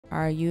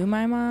Are you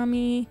my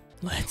mommy?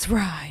 Let's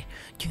ride.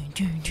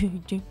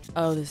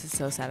 Oh, this is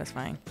so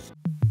satisfying.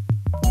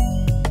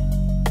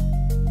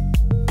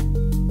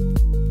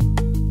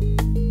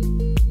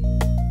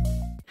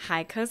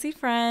 Hi cozy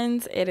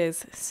friends, it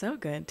is so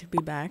good to be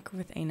back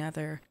with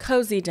another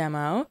cozy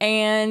demo,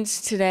 and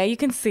today you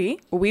can see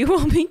we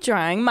will be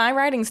trying my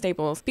writing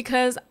staples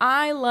because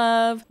I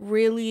love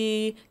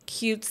really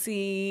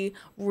cutesy,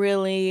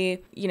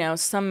 really, you know,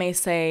 some may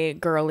say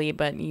girly,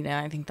 but you know,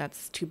 I think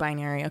that's too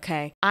binary.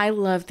 Okay, I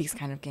love these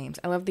kind of games.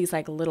 I love these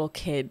like little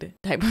kid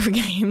type of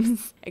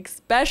games,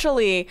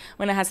 especially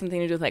when it has something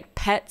to do with like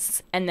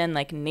pets and then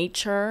like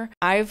nature.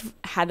 I've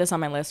had this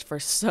on my list for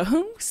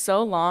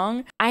so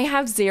long. I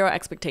have zero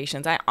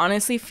expectations. I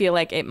honestly feel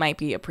like it might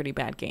be a pretty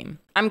bad game.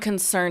 I'm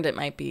concerned it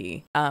might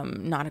be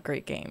not a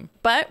great game,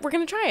 but we're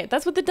gonna try it.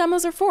 That's what the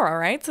demos are for, all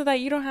right? So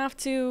that you don't have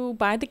to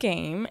buy the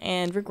game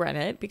and regret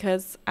it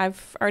because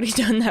I've already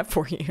done that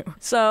for you.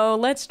 So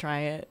let's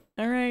try it.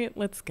 All right,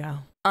 let's go.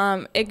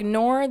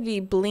 Ignore the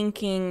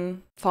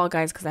blinking Fall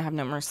Guys because I have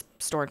no more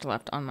storage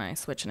left on my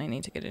Switch and I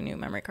need to get a new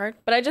memory card.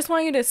 But I just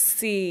want you to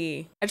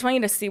see,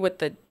 what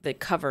the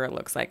cover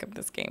looks like of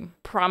this game.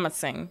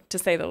 Promising, to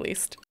say the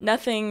least.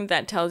 Nothing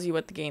that tells you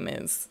what the game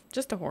is.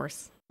 Just a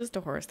horse. Just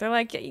a horse. They're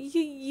like,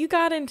 you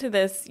got into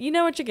this. You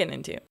know what you're getting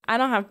into. I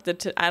don't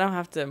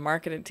have to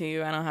market it to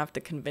you. I don't have to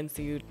convince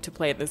you to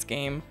play this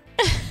game.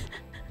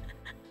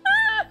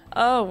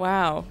 Oh,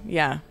 wow.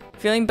 Yeah.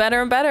 Feeling better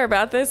and better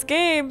about this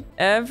game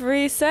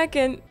every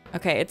second.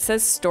 Okay, it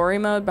says story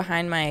mode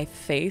behind my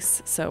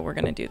face, so we're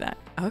gonna do that.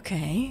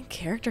 Okay,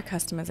 character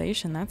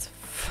customization. That's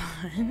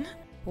fun.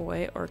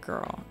 Boy or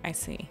girl? I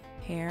see.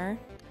 Hair.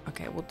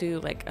 Okay, we'll do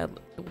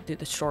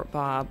the short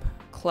bob.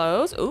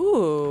 Clothes.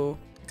 Ooh.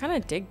 Kind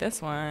of dig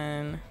this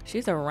one.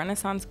 She's a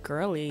Renaissance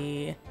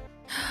girly.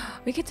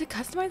 We get to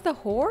customize the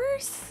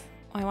horse?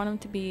 Oh, I want him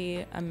to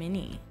be a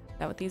mini. Is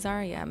that what these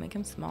are? Yeah, make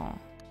him small.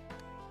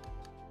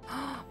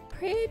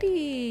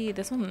 Pretty.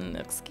 This one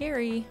looks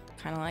scary.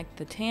 Kind of like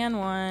the tan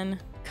one.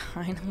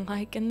 Kind of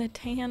liking the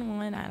tan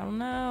one. I don't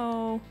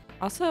know.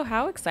 Also,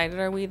 how excited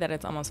are we that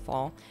it's almost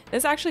fall?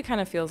 This actually kind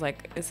of feels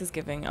like this is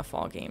giving a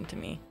fall game to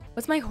me.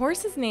 What's my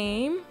horse's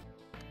name?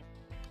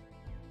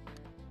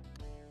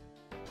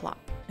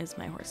 Plop is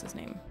my horse's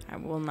name. I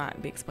will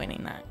not be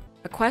explaining that.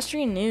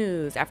 Equestrian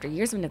news. After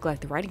years of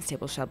neglect, the riding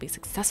stables shall be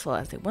successful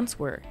as they once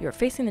were. You are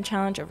facing the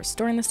challenge of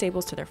restoring the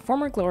stables to their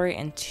former glory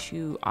and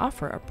to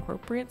offer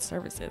appropriate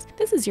services.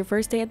 This is your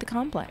first day at the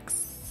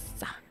complex.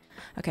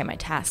 Okay, my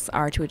tasks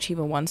are to achieve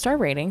a 1-star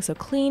rating, so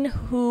clean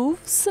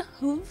hooves,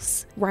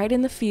 ride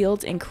in the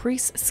fields,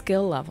 increase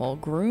skill level,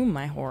 groom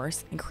my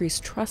horse, increase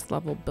trust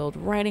level, build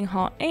riding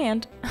hall,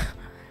 and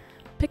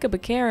pick up a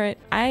carrot.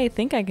 I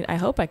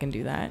hope I can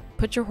do that.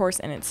 Put your horse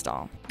in its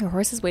stall. Your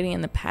horse is waiting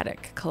in the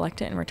paddock. Collect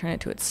it and return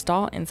it to its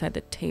stall inside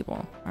the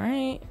table. All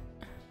right.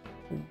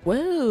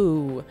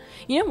 Whoa.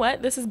 You know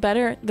what? This is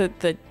better.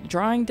 The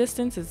drawing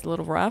distance is a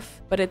little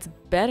rough, but it's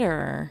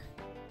better.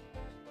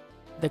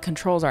 The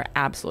controls are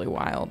absolutely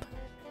wild.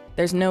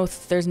 There's no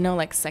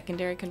like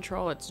secondary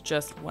control. It's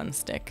just one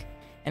stick,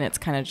 and it's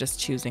kind of just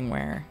choosing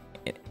where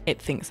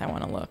it thinks I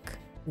want to look.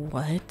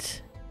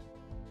 What?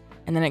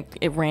 And then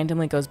it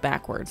randomly goes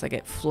backwards, like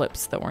it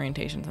flips the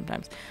orientation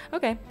sometimes.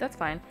 Okay, that's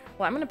fine.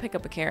 Well, I'm gonna pick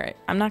up a carrot.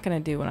 I'm not gonna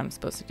do what I'm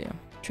supposed to do.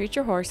 Treat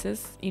your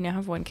horses. You now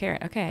have 1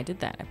 carrot. Okay, I did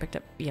that. I picked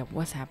up, yeah,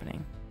 what's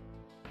happening?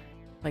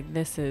 Like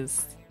this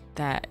is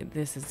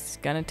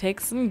gonna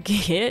take some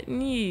getting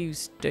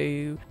used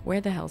to.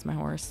 Where the hell's my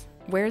horse?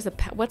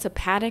 What's a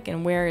paddock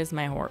and where is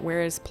my horse?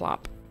 Where is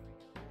Plop?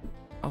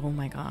 Oh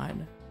my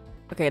God.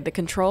 Okay, the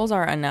controls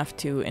are enough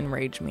to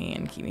enrage me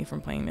and keep me from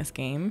playing this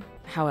game.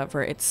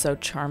 However, it's so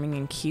charming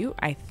and cute.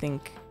 I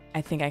think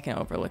I can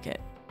overlook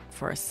it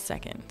for a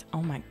second.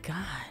 Oh my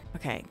God.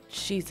 Okay,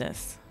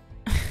 Jesus.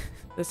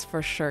 This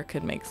for sure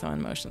could make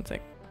someone motion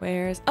sick.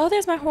 Oh,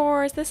 there's my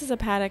horse. This is a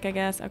paddock, I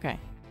guess. Okay.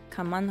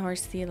 Come on,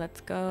 horsey, let's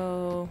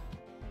go.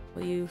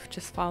 Will you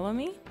just follow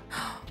me?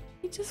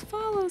 He just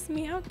follows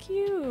me, how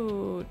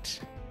cute.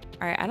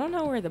 All right, I don't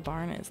know where the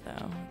barn is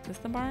though. Is this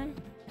the barn?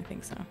 I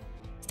think so.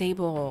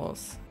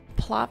 Stables.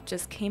 Plop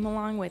just came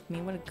along with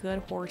me. What a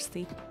good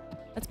horsey.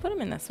 Let's put him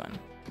in this one.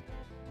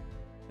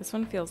 This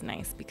one feels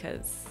nice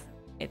because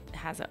it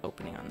has an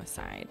opening on the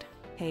side.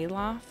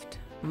 Hayloft.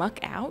 Muck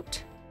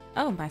out?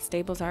 Oh, my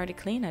stable's already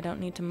clean. I don't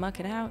need to muck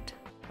it out.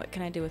 What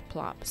can I do with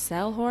Plop?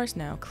 Sell horse?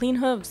 No. Clean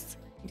hooves.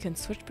 You can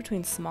switch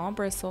between small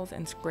bristles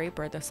and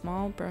scraper. The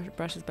small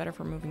brush is better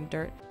for removing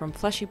dirt from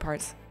fleshy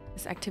parts.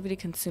 This activity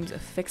consumes a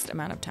fixed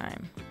amount of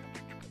time.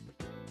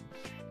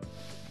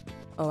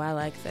 Oh, I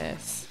like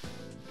this.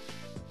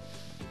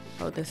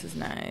 Oh, this is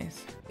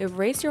nice.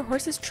 Erase your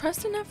horse's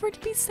trust enough for it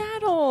to be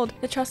saddled.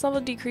 The trust level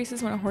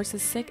decreases when a horse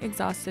is sick,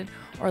 exhausted,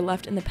 or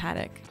left in the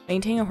paddock.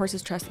 Maintaining a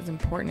horse's trust is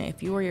important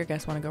if you or your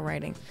guests want to go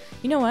riding.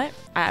 You know what?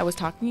 I was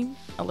talking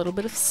a little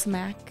bit of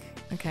smack,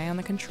 okay, on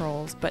the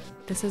controls, but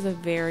this is a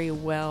very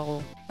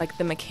well, like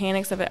the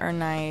mechanics of it are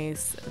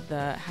nice.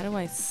 How do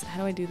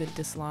I do the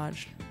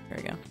dislodge? There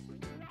we go.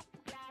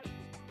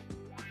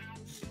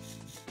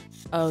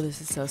 Oh,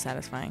 this is so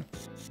satisfying.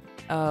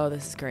 Oh,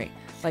 this is great.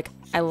 Like,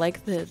 I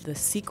like the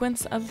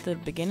sequence of the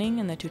beginning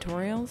and the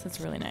tutorials. It's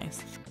really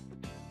nice.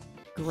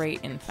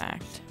 Great, in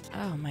fact.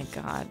 Oh my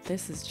god,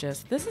 this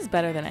is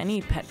better than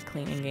any pet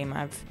cleaning game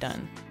I've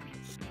done.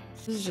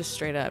 This is just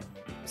straight up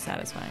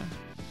satisfying.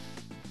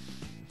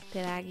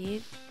 Did I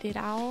get it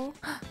all?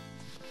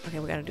 Okay,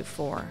 we gotta do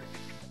 4.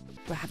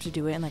 Do I have to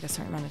do it in like a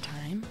certain amount of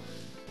time?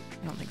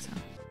 I don't think so.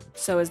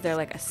 So is there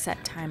like a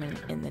set time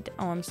in the day?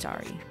 Oh, I'm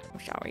sorry. I'm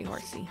sorry,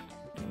 horsey.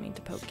 I didn't mean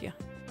to poke you.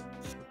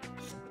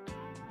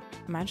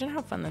 Imagine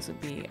how fun this would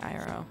be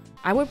IRL.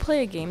 I would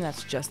play a game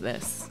that's just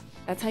this.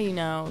 That's how you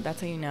know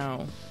this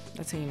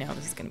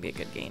is gonna be a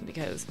good game,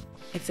 because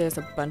if there's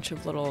a bunch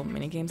of little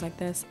mini games like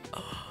this,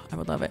 oh, I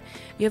would love it.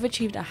 You have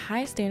achieved a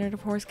high standard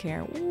of horse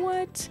care.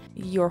 What?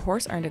 Your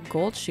horse earned a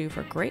gold shoe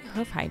for great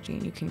hoof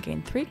hygiene. You can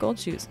gain 3 gold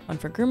shoes, 1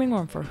 for grooming,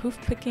 1 for hoof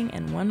picking,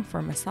 and 1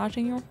 for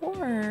massaging your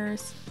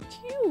horse.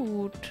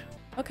 Cute.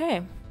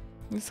 Okay,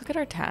 let's look at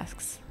our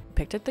tasks.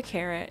 Picked up the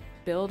carrot.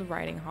 Build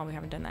riding hall, we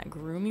haven't done that.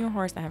 Groom your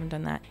horse, I haven't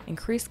done that.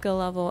 Increase skill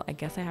level, I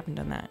guess I haven't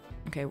done that.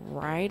 Okay,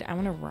 ride, I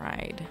want to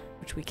ride,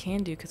 which we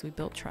can do because we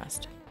built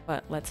trust.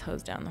 But let's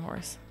hose down the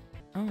horse.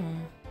 Oh,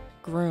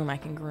 groom, I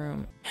can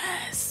groom.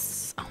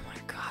 Yes! Oh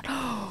my god.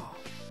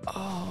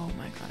 Oh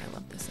my god, I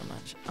love this so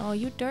much. Oh,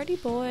 you dirty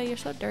boy, you're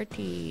so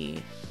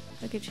dirty.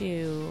 Look at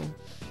you.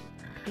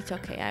 It's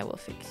okay, I will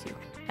fix you.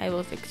 I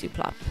will fix you,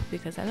 Plop,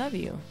 because I love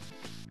you.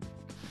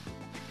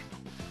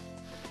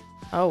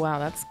 Oh wow,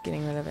 that's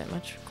getting rid of it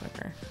much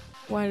quicker.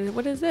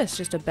 What is this?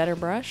 Just a better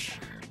brush?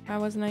 Why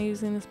wasn't I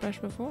using this brush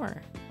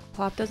before?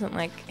 Plop doesn't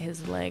like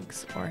his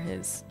legs or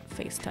his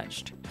face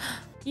touched.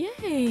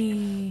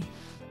 Yay!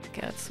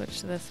 Okay, let's switch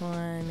to this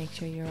one. Make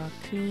sure you're all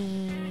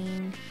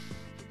clean.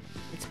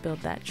 Let's build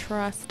that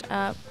trust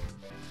up.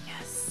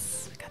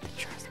 Yes, we got the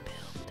trust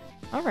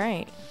build. All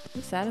right,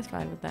 I'm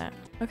satisfied with that.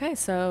 Okay,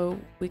 so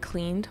we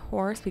cleaned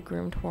horse, we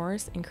groomed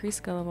horse, increased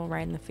skill level,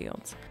 ride in the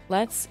fields.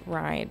 Let's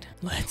ride.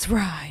 Let's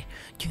ride.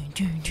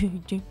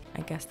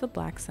 I guess the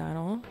black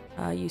saddle.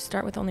 You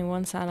start with only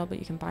 1 saddle, but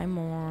you can buy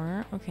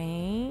more.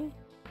 Okay.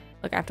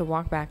 Look, I have to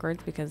walk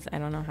backwards because I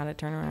don't know how to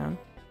turn around.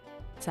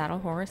 Saddle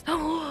horse.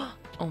 Oh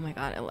my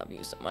god, I love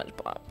you so much,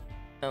 Plop.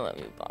 I love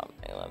you, Plop.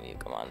 I love you.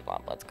 Come on,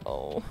 Plop, let's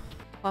go.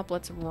 Plop,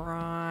 let's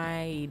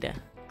ride.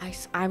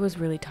 I was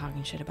really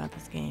talking shit about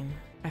this game.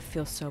 I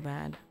feel so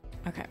bad.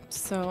 Okay,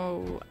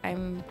 so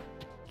I'm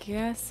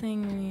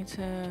guessing we need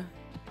to...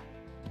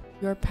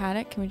 Your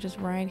paddock, can we just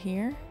ride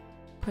here?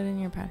 Put in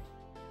your paddock.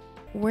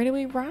 Where do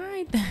we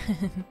ride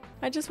then?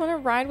 I just want to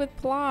ride with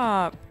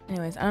Plop.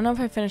 Anyways, I don't know if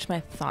I finished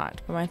my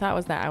thought, but my thought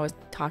was that I was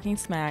talking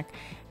smack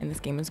and this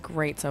game is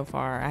great so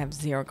far. I have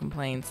 0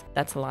 complaints.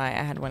 That's a lie.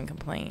 I had 1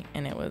 complaint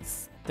and it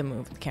was the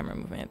camera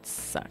movement. It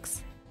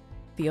sucks.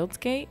 Fields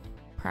gate,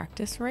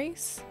 practice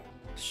race.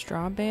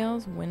 Straw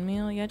bales,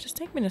 windmill. Yeah, just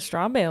take me to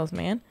straw bales,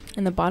 man.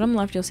 In the bottom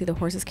left, you'll see the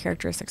horse's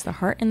characteristics. The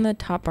heart and the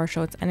top bar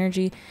show its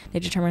energy. They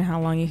determine how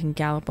long you can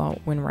gallop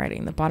when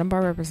riding. The bottom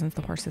bar represents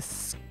the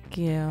horse's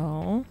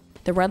skill.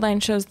 The red line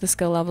shows the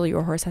skill level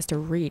your horse has to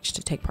reach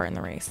to take part in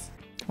the race.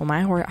 Well,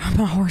 my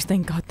horse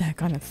ain't got that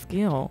kind of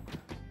skill.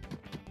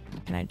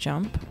 Can I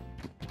jump?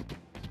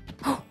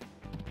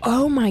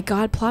 Oh my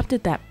god, Plop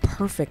did that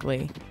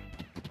perfectly.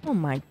 Oh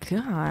my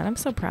god, I'm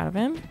so proud of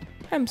him.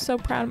 I'm so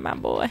proud of my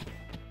boy.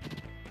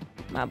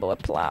 My boy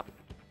Plop.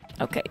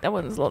 Okay, that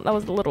was a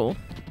little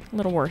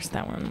worse.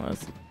 That one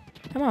was.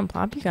 Come on,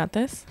 Plop, you got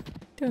this.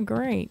 Doing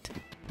great.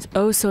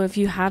 Oh, so if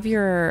you have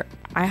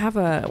I have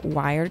a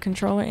wired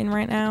controller in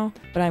right now,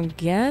 but I'm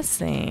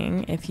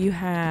guessing if you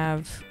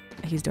have,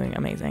 he's doing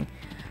amazing.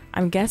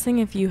 I'm guessing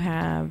if you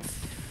have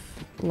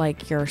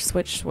like your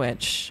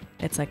switch,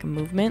 it's like a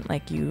movement,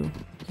 like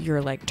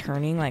you're like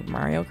turning like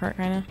Mario Kart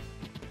kind of.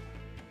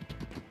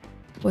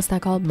 What's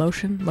that called?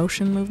 Motion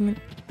movement?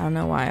 I don't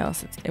know why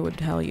else it would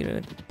tell you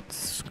to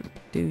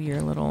do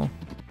your little...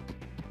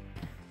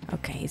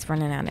 Okay, he's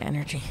running out of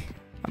energy.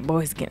 My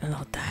boy's getting a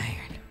little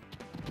tired.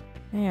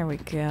 There we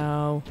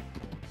go.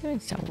 Doing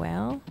so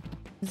well.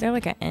 Is there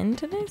like an end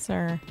to this, or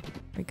are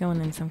we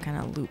going in some kind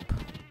of loop?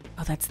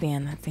 Oh, that's the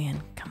end. That's the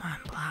end. Come on,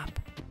 Plop.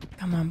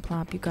 Come on,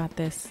 Plop. You got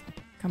this.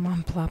 Come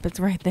on, Plop. It's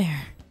right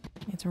there.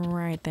 It's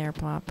right there,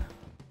 Plop.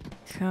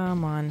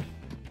 Come on.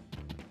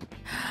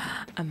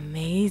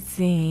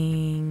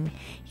 Amazing.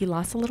 He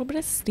lost a little bit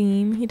of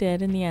steam. He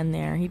did in the end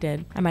there. He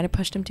did. I might have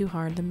pushed him too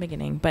hard in the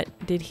beginning,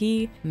 but did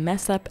he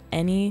mess up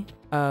any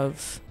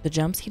of the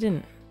jumps? He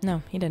didn't.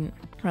 No, he didn't.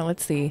 All right,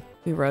 let's see.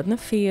 We rode in the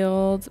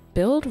fields,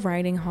 build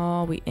riding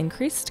hall. We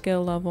increased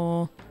skill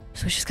level.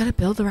 So we just got to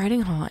build the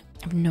riding hall. I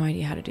have no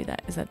idea how to do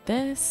that. Is that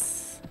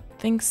this?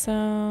 I think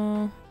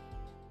so.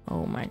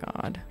 Oh my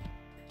God.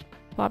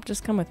 Plop,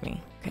 just come with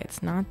me. Okay,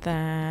 it's not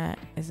that.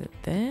 Is it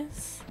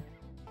this?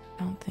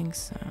 I don't think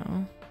so.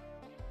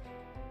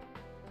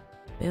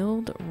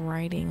 Build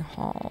riding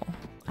hall.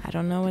 I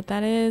don't know what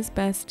that is,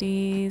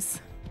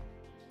 besties.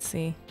 Let's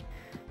see.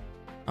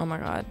 Oh my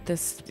God, the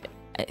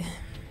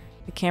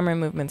camera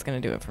movement's gonna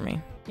do it for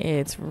me.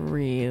 It's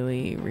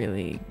really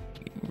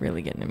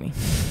getting to me.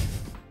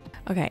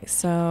 Okay,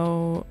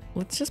 so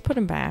let's just put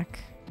him back.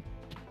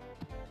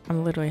 I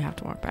literally have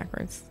to walk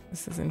backwards.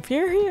 This is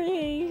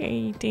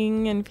infuriating.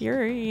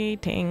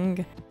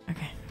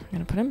 Okay, I'm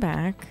gonna put him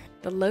back.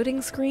 The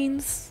loading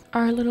screens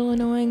are a little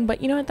annoying,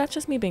 but you know what? That's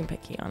just me being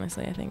picky,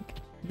 honestly, I think.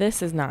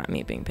 This is not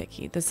me being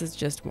picky. This is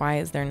just, why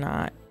is there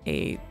not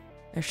a...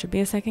 There should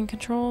be a second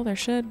control. There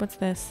should. What's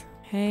this?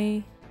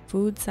 Hey,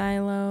 food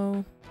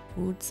silo.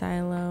 Food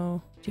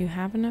silo. Do you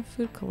have enough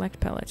food? Collect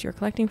pellets. You're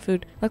collecting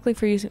food. Luckily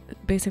for you,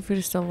 basic food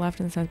is still left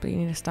in the sense, but you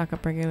need to stock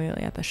up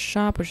regularly at the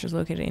shop, which is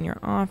located in your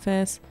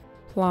office.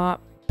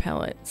 Plop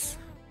pellets.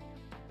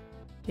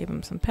 Gave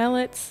him some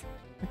pellets.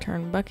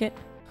 Return bucket.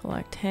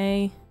 Collect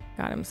hay.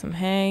 Got him some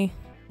hay.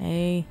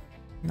 Hay.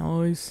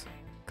 Nice.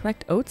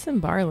 Collect oats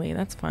and barley.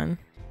 That's fun.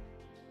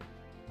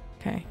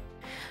 Okay.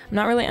 I'm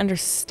not really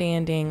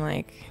understanding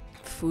like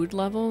food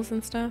levels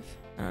and stuff.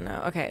 I don't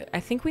know. Okay. I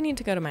think we need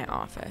to go to my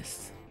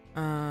office.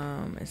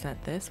 Is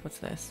that this? What's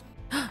this?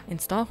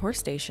 Install horse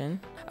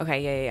station.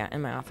 Okay. Yeah.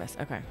 In my office.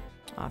 Okay.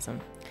 Awesome.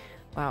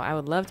 Wow. I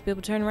would love to be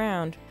able to turn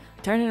around.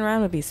 Turning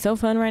around would be so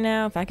fun right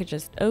now if I could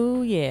just,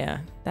 oh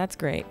yeah, that's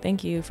great.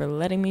 Thank you for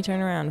letting me turn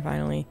around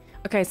finally.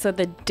 Okay, so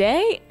the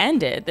day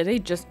ended. The day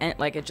just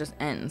it just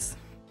ends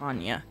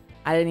on ya.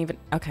 I didn't even,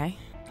 okay.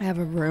 I have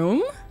a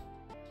room.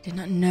 Did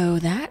not know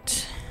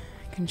that.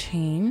 I can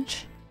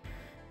change.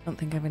 Don't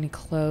think I have any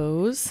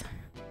clothes.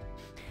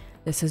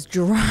 This is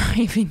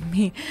driving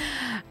me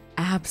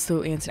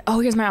absolutely insane.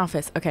 Oh, here's my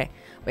office. Okay,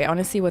 wait, I want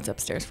to see what's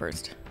upstairs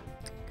first.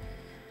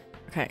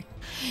 Okay,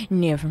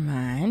 never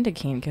mind. I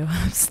can't go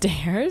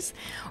upstairs.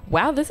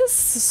 Wow, this is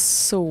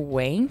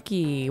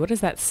swanky. What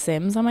is that,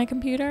 Sims on my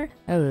computer?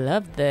 I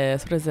love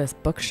this. What is this?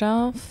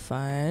 Bookshelf?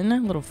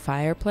 Fun. Little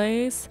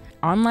fireplace.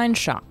 Online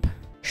shop.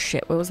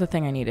 Shit, what was the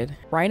thing I needed?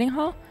 Writing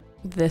hall?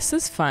 This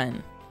is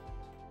fun.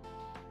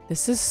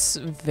 This is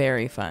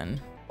very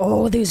fun.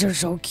 Oh, these are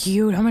so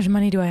cute. How much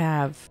money do I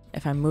have?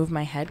 If I move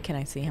my head, can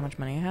I see how much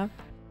money I have?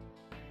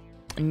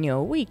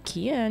 No, we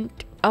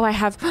can't. Oh, I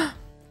have...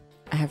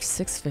 I have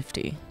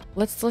 650.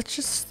 Let's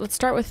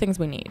start with things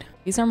we need.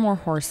 These are more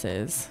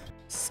horses.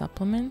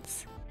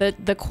 Supplements.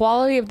 The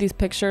quality of these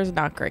pictures is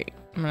not great.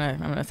 I'm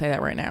gonna say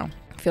that right now.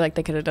 I feel like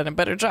they could have done a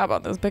better job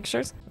on those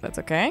pictures. That's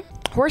okay.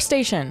 Horse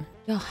station.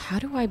 Yo, how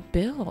do I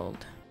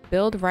build?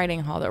 Build riding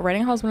hall. The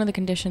riding hall is one of the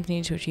conditions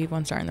needed to achieve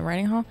 1 star in the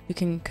riding hall. You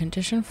can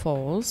condition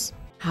foals.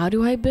 How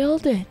do I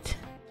build it?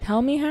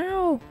 Tell me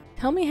how.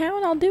 Tell me how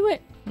and I'll do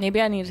it.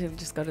 Maybe I need to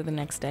just go to the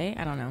next day.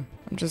 I don't know.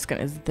 I'm just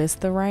gonna, is this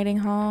the riding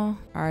hall?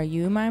 Are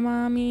you my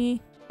mommy?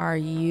 Are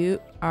you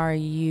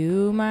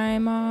my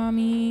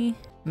mommy?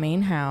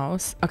 Main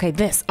house. Okay,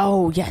 this.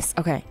 Oh, yes.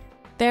 Okay.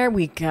 There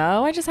we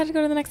go. I just had to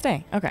go to the next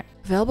day. Okay.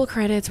 Available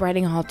credits,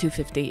 riding hall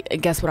 250.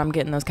 Guess what? I'm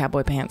getting those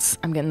cowboy pants.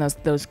 I'm getting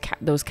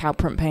those cow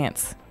print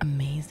pants.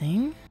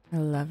 Amazing. I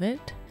love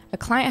it. A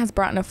client has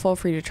brought in a foal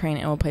for you to train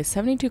and will pay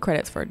 72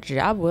 credits for a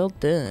job well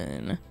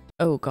done.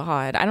 Oh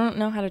God, I don't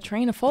know how to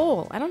train a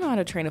foal. I don't know how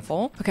to train a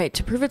foal. Okay,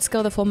 to prove its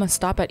skill, the foal must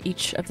stop at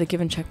each of the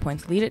given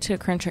checkpoints. Lead it to a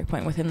current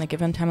checkpoint within the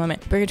given time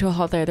limit. Bring it to a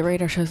halt there. The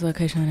radar shows the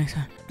location of the next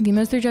one. If you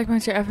miss 3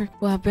 checkpoints, your effort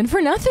will have been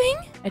for nothing.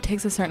 It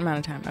takes a certain amount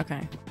of time.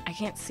 Okay. I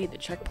can't see the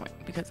checkpoint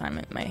because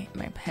my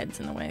head's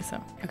in the way,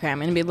 so. Okay, I'm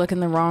gonna be looking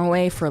the wrong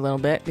way for a little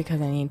bit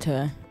because I need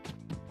to.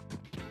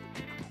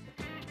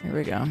 Here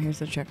we go. Here's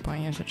the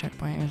checkpoint. Here's the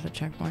checkpoint. Here's the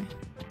checkpoint.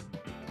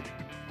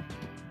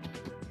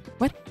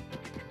 What?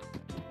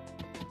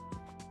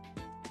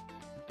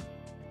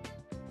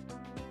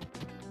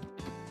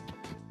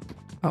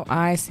 Oh,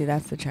 I see.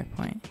 That's the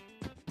checkpoint.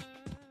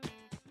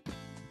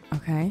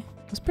 Okay.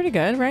 That's pretty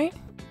good, right?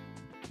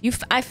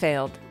 I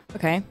failed.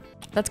 Okay.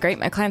 That's great.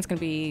 My client's going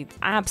to be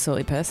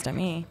absolutely pissed at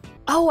me.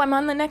 Oh, I'm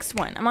on the next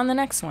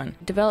one.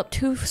 Develop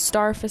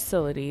 2-star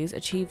facilities.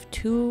 Achieve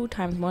 2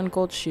 times 1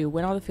 gold shoe.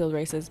 Win all the field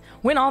races.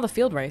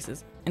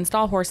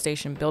 Install horse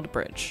station. Build a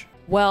bridge.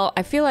 Well,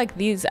 I feel like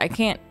I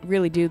can't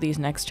really do these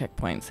next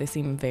checkpoints. They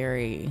seem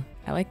very...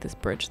 I like this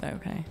bridge though,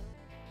 okay.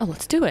 Oh,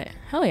 let's do it.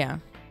 Hell yeah.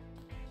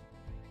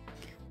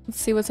 Let's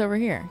see what's over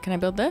here. Can I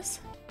build this?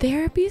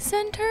 Therapy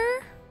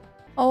center?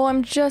 Oh,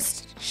 I'm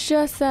just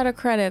out of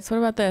credits. What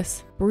about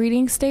this?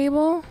 Breeding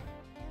stable?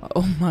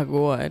 Oh my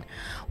God.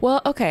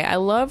 Well, okay. I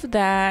love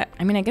that.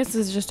 I mean, I guess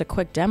this is just a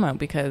quick demo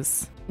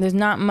because there's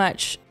not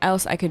much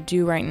else I could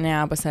do right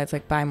now besides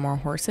like buy more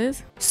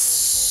horses.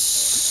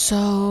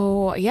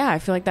 So yeah, I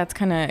feel like that's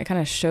kind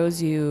of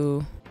shows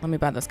you, let me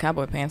buy those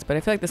cowboy pants, but I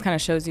feel like this kind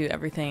of shows you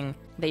everything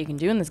that you can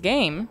do in this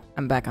game.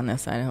 I'm back on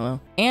this side. Hello.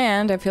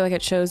 And I feel like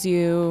it shows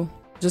you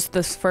just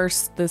this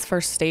first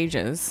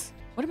stages.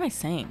 What am I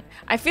saying?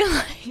 I feel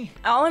like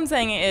all I'm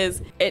saying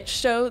is it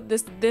showed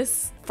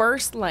this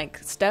first like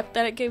step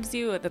that it gives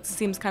you, that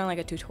seems kind of like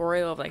a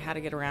tutorial of like how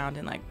to get around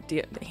and like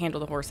handle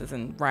the horses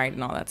and ride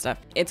and all that stuff.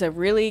 It's a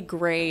really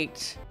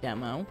great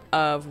demo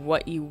of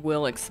what you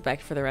will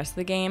expect for the rest of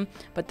the game,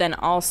 but then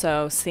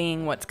also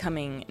seeing what's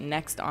coming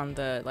next on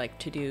the like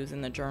to-dos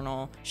in the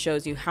journal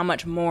shows you how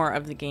much more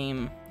of the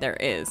game there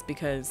is,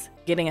 because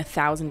getting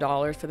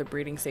 $1,000 for the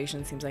breeding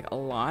station seems like a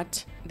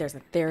lot. There's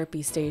a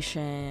therapy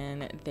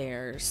station,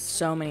 there's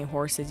so many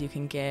horses you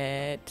can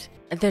get.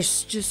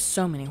 There's just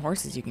so many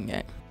horses you can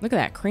get. Look at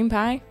that, cream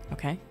pie.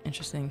 Okay,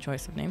 interesting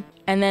choice of name.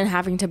 And then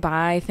having to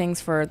buy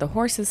things for the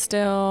horses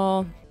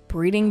still.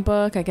 Breeding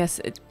book, I guess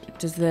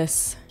does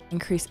this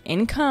increase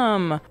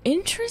income?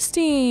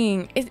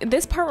 Interesting.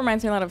 This part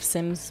reminds me a lot of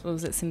Sims. What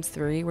was it, Sims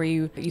 3, where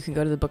you can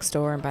go to the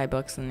bookstore and buy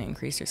books and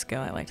increase your skill.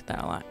 I liked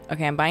that a lot.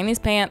 Okay, I'm buying these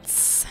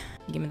pants.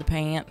 Give me the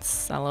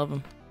pants. I love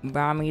them.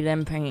 Buy me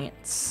them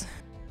pants.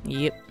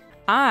 Yep.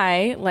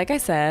 Like I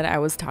said, I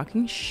was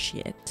talking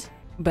shit,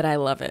 but I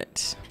love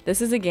it. This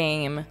is a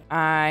game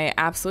I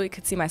absolutely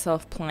could see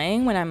myself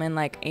playing when I'm in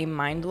like a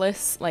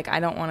mindless, like I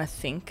don't want to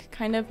think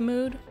kind of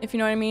mood, if you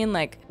know what I mean.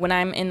 Like when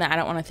I'm in the I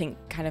don't want to think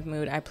kind of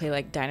mood, I play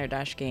like Diner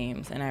Dash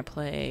games and I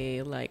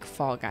play like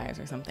Fall Guys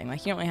or something.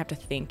 Like you don't really have to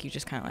think, you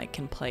just kind of like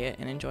can play it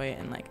and enjoy it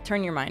and like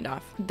turn your mind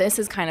off. This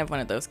is kind of one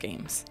of those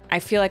games. I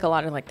feel like a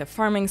lot of like the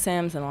farming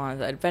sims and a lot of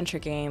the adventure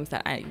games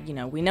that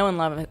we know and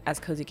love as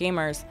cozy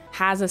gamers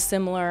has a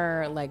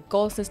similar like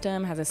goal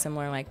system, has a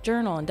similar like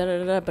journal and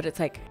but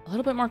it's like a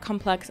little bit more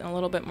complex and a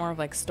little bit more of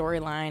like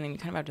storyline, and you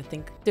kind of have to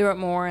think through it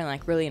more and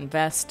like really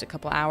invest a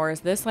couple hours.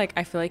 This, like,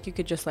 I feel like you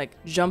could just like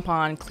jump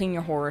on, clean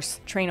your horse,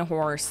 train a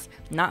horse,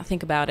 not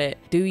think about it.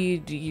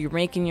 You're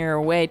making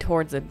your way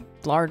towards a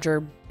larger,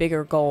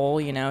 bigger goal,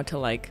 to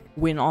like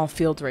win all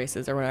field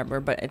races or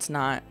whatever, but it's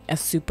not a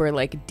super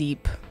like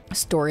deep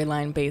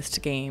storyline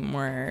based game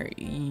where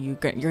you're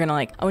gonna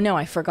like, oh no,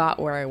 I forgot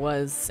where I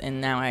was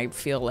and now I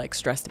feel like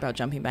stressed about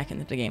jumping back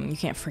into the game. You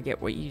can't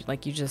forget what you're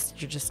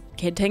just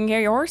kid taking care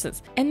of your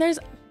horses. And there's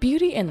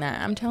beauty in that.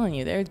 I'm telling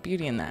you, there's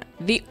beauty in that.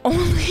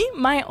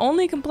 My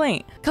only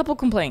complaint, couple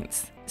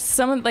complaints.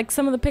 Some of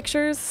the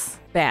pictures,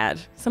 bad.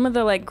 Some of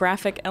the like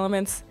graphic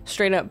elements,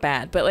 straight up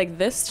bad. But like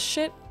this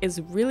shit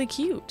is really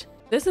cute.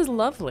 This is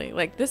lovely.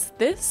 Like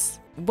this,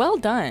 well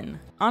done,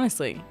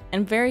 honestly.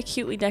 And very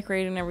cutely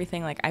decorated and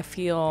everything. Like I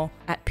feel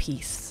at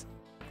peace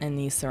in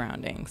these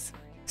surroundings.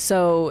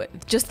 So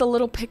just the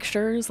little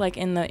pictures like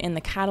in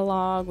the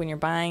catalog when you're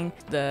buying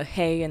the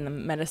hay and the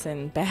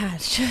medicine, bad.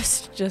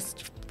 Just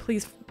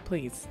please.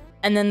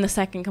 And then the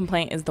second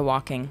complaint is the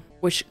walking,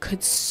 which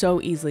could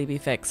so easily be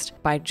fixed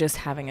by just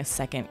having a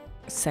second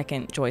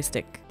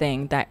joystick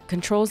thing that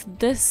controls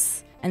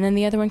this, and then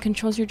the other one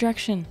controls your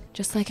direction,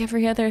 just like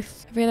every other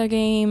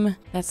game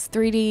that's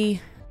 3D.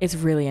 It's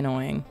really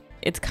annoying.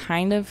 It's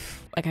kind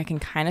of like I can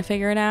kind of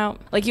figure it out.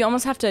 Like you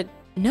almost have to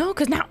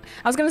because now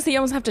I was gonna say you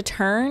almost have to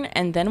turn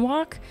and then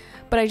walk,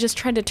 but I just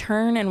tried to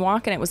turn and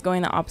walk and it was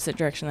going the opposite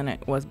direction than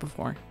it was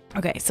before.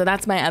 Okay, so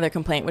that's my other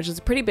complaint, which is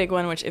a pretty big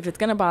one, which if it's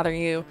gonna bother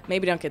you,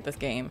 maybe don't get this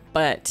game.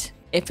 But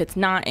if it's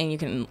not and you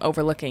can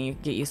overlook it and you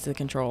get used to the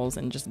controls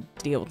and just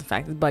deal with the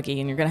fact it's buggy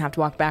and you're gonna have to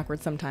walk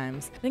backwards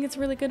sometimes, I think it's a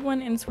really good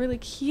one and it's really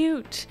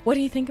cute. What do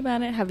you think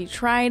about it? Have you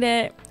tried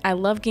it? I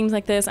love games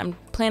like this. I'm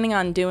planning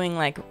on doing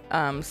like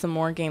some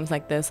more games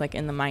like this, like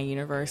in the My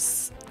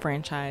Universe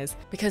franchise,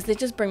 because they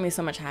just bring me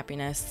so much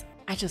happiness.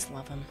 I just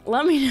love them.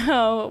 Let me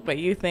know what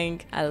you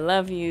think. I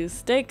love you.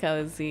 Stay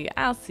cozy.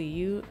 I'll see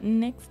you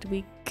next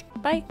week.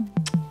 Bye.